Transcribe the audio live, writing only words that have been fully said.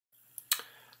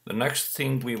The next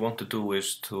thing we want to do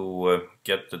is to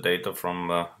get the data from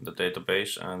the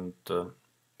database,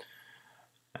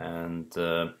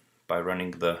 and by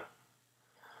running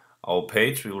our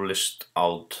page, we will list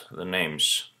out the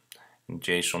names in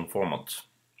JSON format.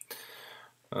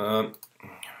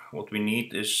 What we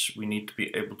need is we need to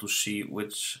be able to see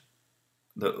which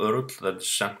the URL that is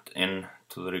sent in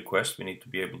to the request. We need to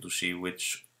be able to see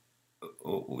which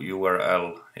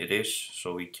URL it is,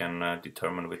 so we can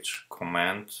determine which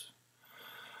command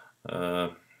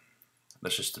the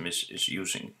system is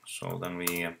using. So then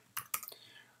we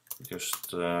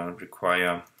just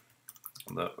require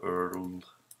the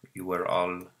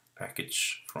URL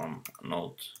package from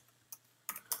Node.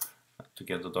 To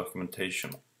get the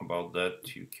documentation about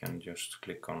that, you can just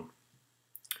click on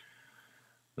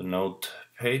the Node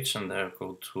page and there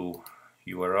go to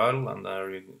URL, and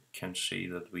there you can see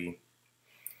that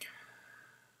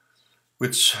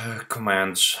which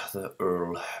commands the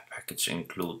URL package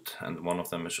include, and one of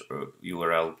them is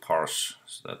URL parse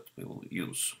that we will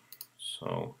use.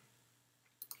 So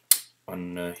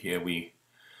when here we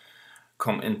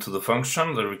come into the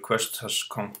function, the request has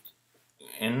come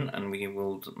in, and we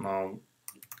will now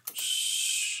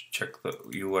check the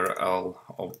URL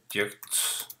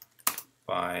object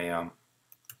by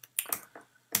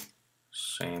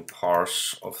saying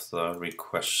parse of the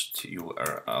request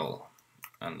URL,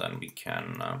 and then we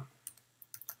can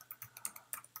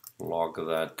log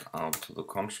that out to the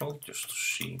console just to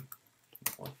see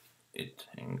what it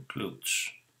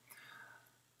includes.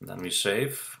 And then we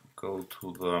save, go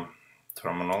to the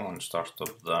terminal and start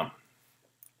up the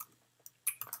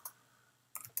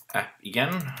app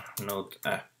again, Node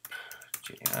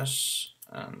app.js,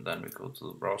 and then we go to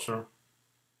the browser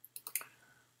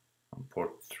on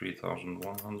port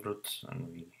 3100,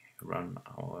 and we run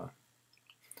our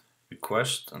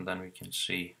request, and then we can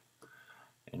see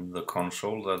in the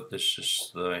console that this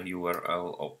is the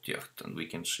URL object, and we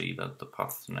can see that the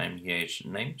path name here is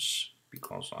names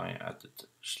because I added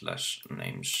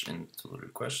 /names into the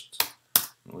request.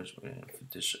 If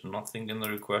it is nothing in the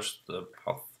request, the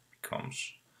path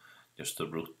becomes just the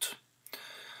root.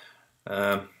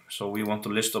 So we want a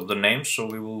list of the names, so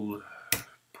we will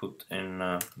put in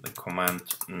the command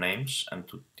names, and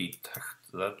to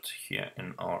detect that here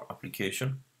in our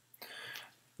application,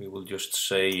 we will just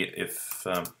say if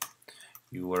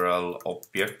URL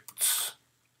object,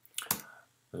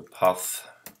 the path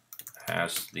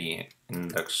has the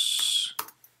index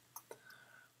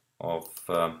of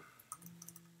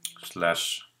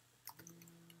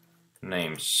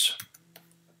 /names,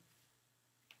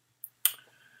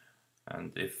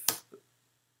 and if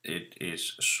it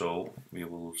is so, we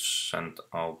will send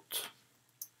out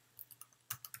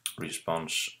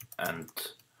response and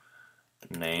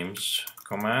names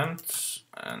commands,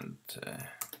 and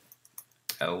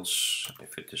else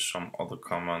if it is some other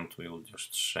command, we will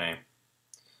just say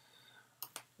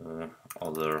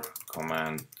other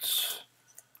command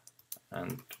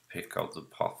and pick out the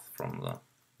path from the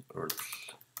URL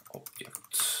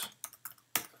object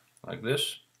like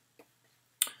this.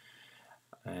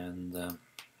 And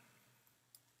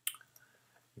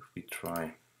if we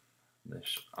try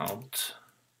this out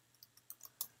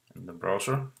in the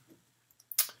browser,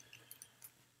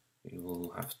 we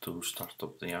will have to start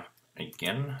up the app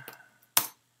again,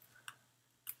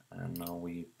 and now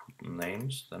we put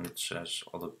names, then it says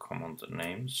other command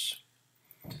names.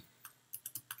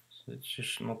 So it's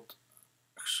just not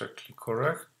exactly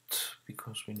correct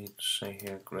because we need to say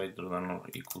here greater than or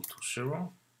equal to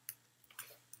 0.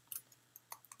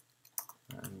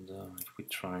 And if we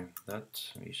try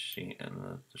that, we see it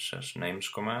says names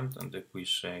command, and if we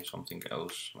say something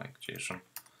else like JSON,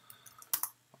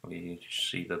 we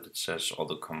see that it says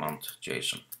other command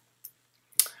JSON.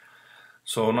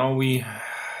 So now we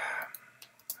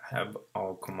have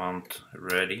our command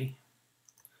ready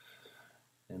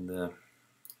in the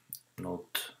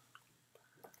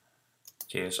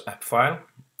NodeJS app file,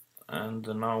 and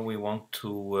now we want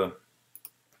to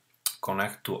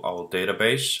connect to our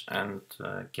database and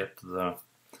get the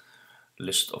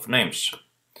list of names.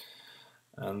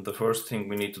 And the first thing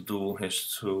we need to do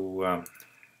is to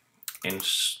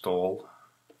install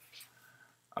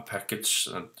a package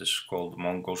that is called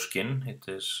MongoSkin. It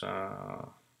is a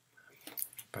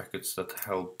package that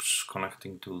helps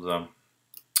connecting to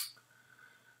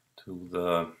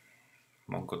the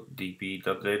MongoDB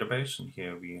database, and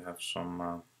here we have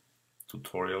some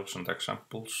tutorials and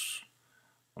examples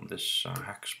on this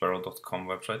hacksparrow.com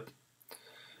website.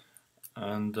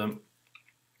 And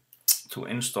to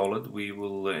install it, we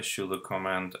will issue the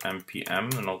command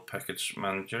npm node package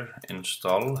manager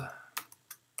install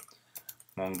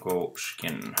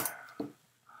MongoSkin.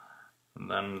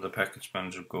 then the package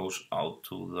manager goes out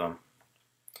to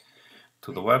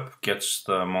the web, gets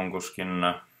the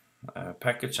MongoSkin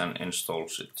package and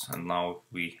installs it. And now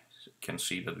we can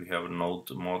see that we have a node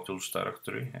modules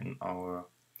directory in our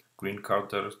Greencard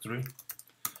directory.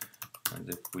 And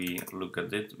if we look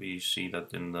at it, we see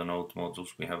that in the node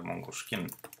modules we have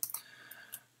MongoSkin.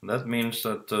 That means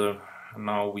that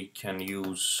now we can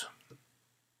use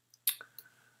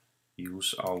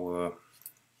our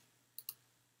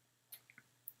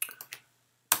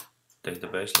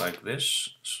database like this.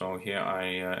 So here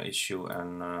I issue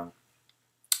an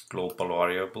global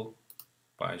variable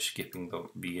by skipping the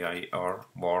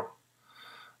var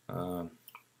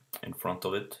in front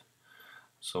of it.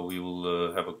 So we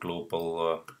will have a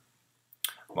global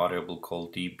variable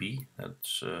called db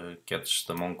that gets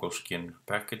the MongoSkin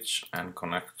package and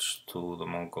connects to the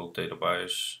Mongo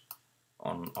database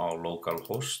on our local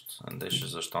host. And this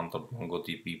is the standard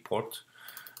MongoDB port,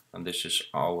 and this is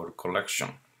our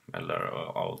collection,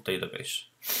 our database.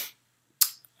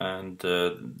 And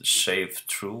save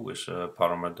true is a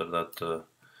parameter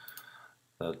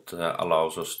that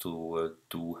allows us to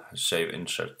do save,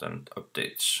 insert, and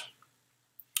updates.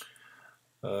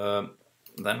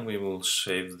 Then we will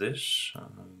save this,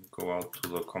 go out to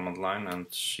the command line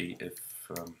and see if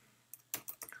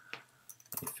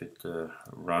it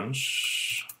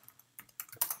runs.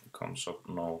 It comes up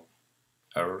no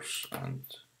errors, and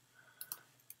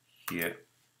here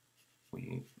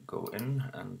we go in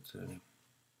and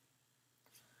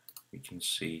we can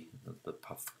see that the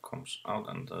path comes out,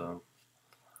 and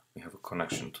we have a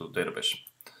connection to the database.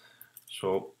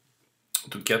 So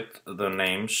to get the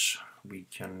names, we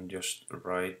can just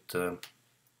write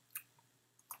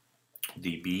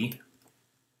db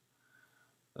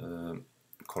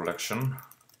collection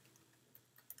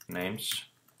names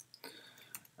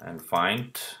and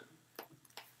find.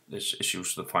 This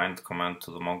issues the find command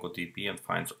to the MongoDB and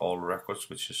finds all records,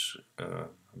 which is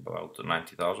about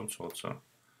 90,000, so it's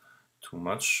too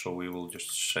much. So we will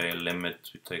just say limit,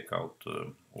 we take out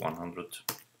 100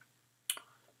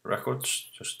 records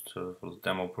just for the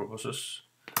demo purposes.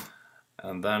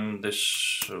 And then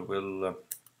this will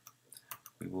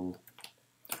we will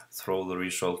throw the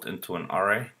result into an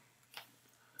array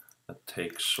that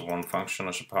takes one function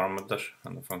as a parameter,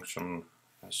 and the function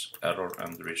has error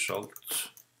and result.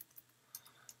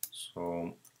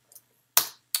 So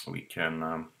we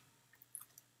can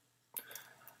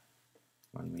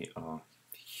when we are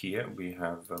here, we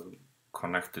have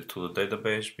connected to the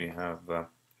database. We have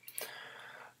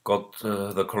got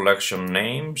the collection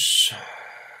names,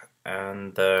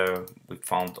 and we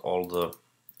found all the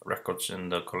records in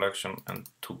the collection and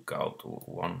took out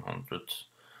 100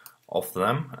 of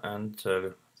them and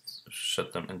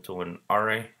set them into an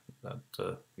array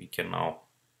that we can now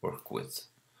work with.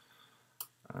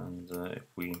 And if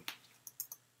we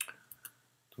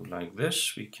do like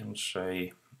this, we can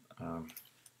say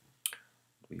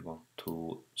we want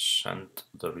to send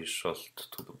the result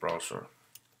to the browser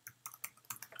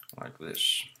like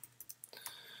this.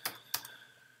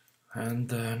 And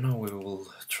now we will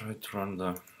try to run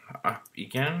the app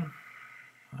again,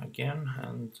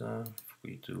 and if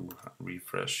we do a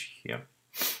refresh here,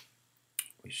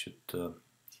 we should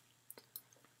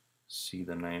see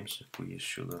the names if we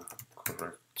issue the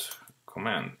correct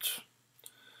command.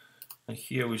 And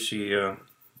here we see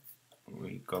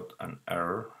we got an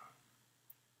error,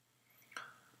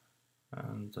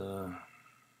 and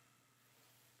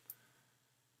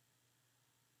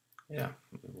yeah,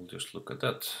 we will just look at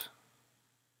that.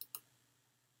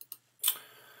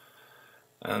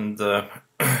 And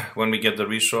when we get the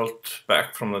result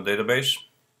back from the database,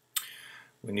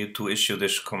 we need to issue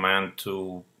this command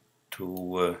to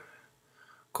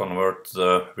convert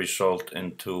the result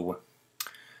into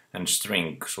a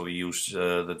string. So we use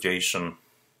the JSON,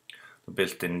 the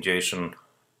built-in JSON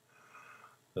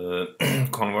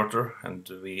converter, and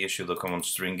we issue the command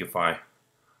stringify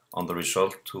on the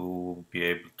result to be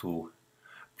able to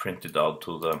print it out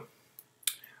to the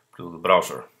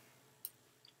browser.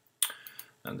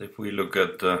 And if we look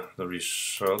at the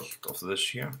result of this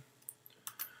here,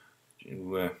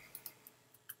 you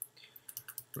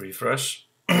refresh.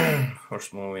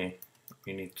 First of all, we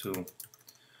need to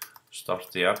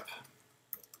start the app,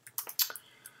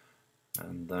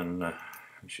 and then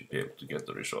we should be able to get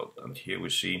the result. And here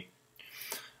we see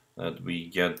that we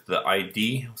get the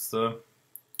ID of the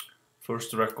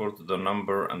first record, the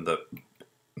number, and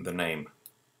the name.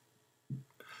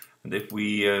 And if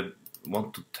we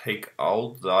want to take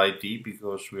out the ID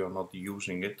because we are not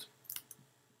using it,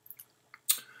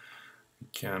 we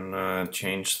can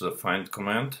change the find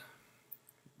command.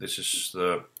 This is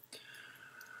the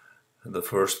The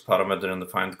first parameter in the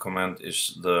find command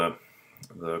is the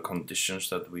conditions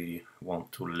that we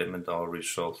want to limit our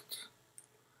result,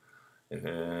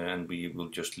 and we will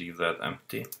just leave that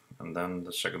empty. And then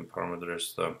the second parameter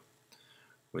is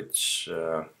which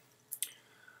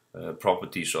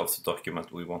properties of the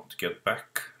document we want to get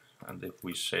back. And if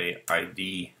we say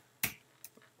ID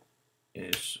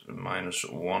is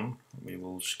 -1, we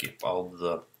will skip out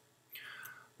the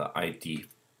ID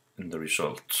in the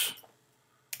result.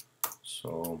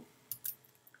 So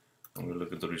when we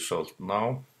look at the result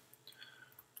now,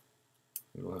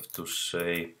 we will have to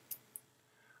say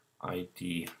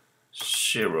ID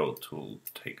 0 to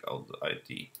take out the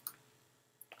ID.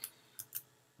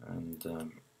 And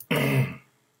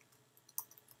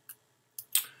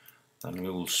then we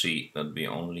will see that we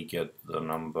only get the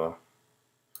number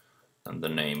and the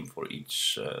name for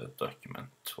each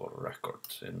document or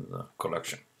record in the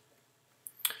collection.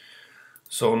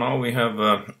 So now we have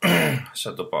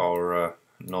set up our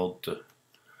Node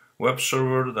web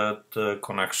server that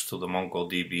connects to the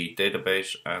MongoDB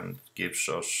database and gives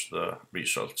us the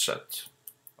result set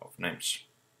of names.